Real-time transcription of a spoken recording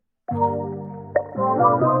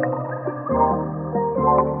Hopped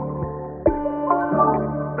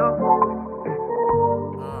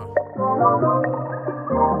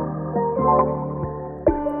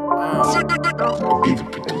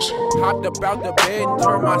up out the bed and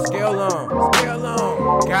turned my scale on.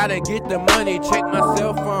 Gotta get the money, check my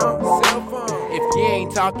cell phone. If you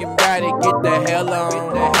ain't talking about it, get the hell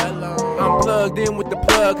on. I'm plugged in with the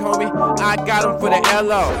plug, homie. I got him for the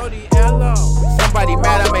LO. Somebody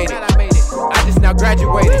mad I made it. I just now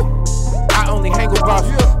graduated. I only hang with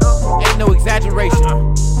bosses. Ain't no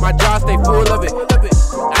exaggeration. My jaw stay full of it.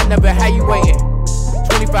 I never had you waiting.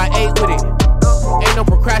 25/8 with it. Ain't no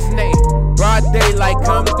procrastinating. Broad daylight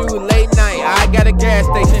come through late night. I got a gas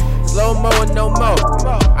station. Slow mo and no mo.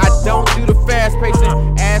 I don't do the fast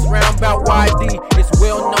pacing. Ass round about YD. It's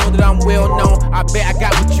well known that I'm well known. I bet I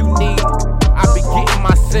got what you need. I be getting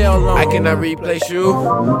my cell on. I cannot replace you.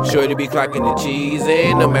 Shorty be clocking the cheese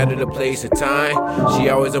in, no matter the place or time. She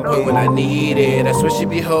always on point when I need it. That's when she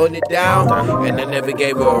be holding it down. And I never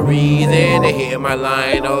gave her a reason. They hitting my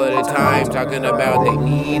line all of the time, talking about they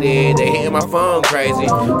need it. They hitting my phone crazy.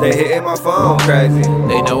 They hitting my phone crazy.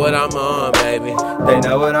 They know what I'm on, baby. They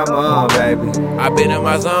know what I'm on, baby. I've been in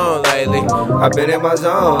my zone lately. I've been in my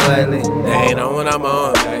zone lately. They ain't know what I'm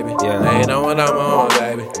on, baby. Yeah. They ain't know what I'm on,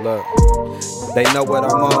 baby. Look, they know what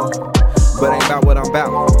I'm on, but ain't about what I'm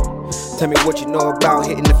about. Tell me what you know about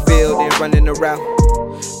hitting the field and running the route.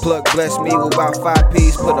 Plug bless me with about 5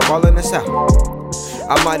 P's, put them all in the south.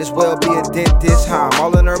 I might as well be a dentist, how I'm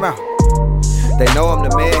all in her mouth. They know I'm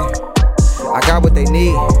the man, I got what they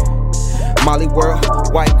need. Molly World,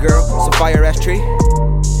 white girl, some fire ass tree.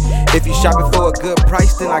 If you shopping for a good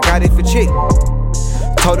price, then I got it for cheap.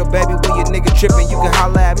 Told her, baby, when your nigga trippin', you can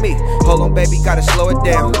holla at me. Hold on, baby, gotta slow it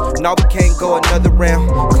down. No, we can't go another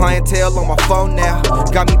round. Clientele on my phone now.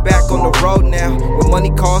 Got me back on the road now. When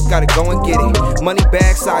money calls, gotta go and get it. Money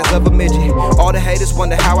bag size of a midget. All the haters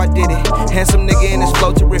wonder how I did it. Handsome nigga in his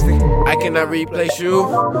flow terrific. I cannot replace you.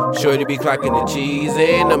 Shorty be clocking the cheese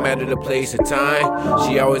in, no matter the place or time.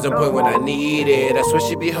 She always on point when I need it. That's when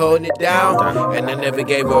she be holding it down. And I never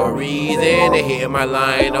gave her a reason. They hitting my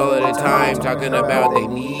line all of the time, talking about they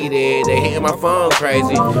need it. They hitting my phone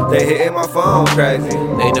crazy. They hitting my phone crazy.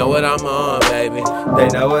 They know what I'm on, baby. They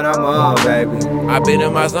know what I'm on, baby. I've been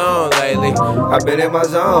in my zone lately. I've been in my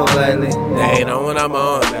zone lately. They ain't know what I'm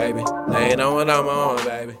on, baby. They ain't know what I'm on,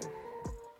 baby.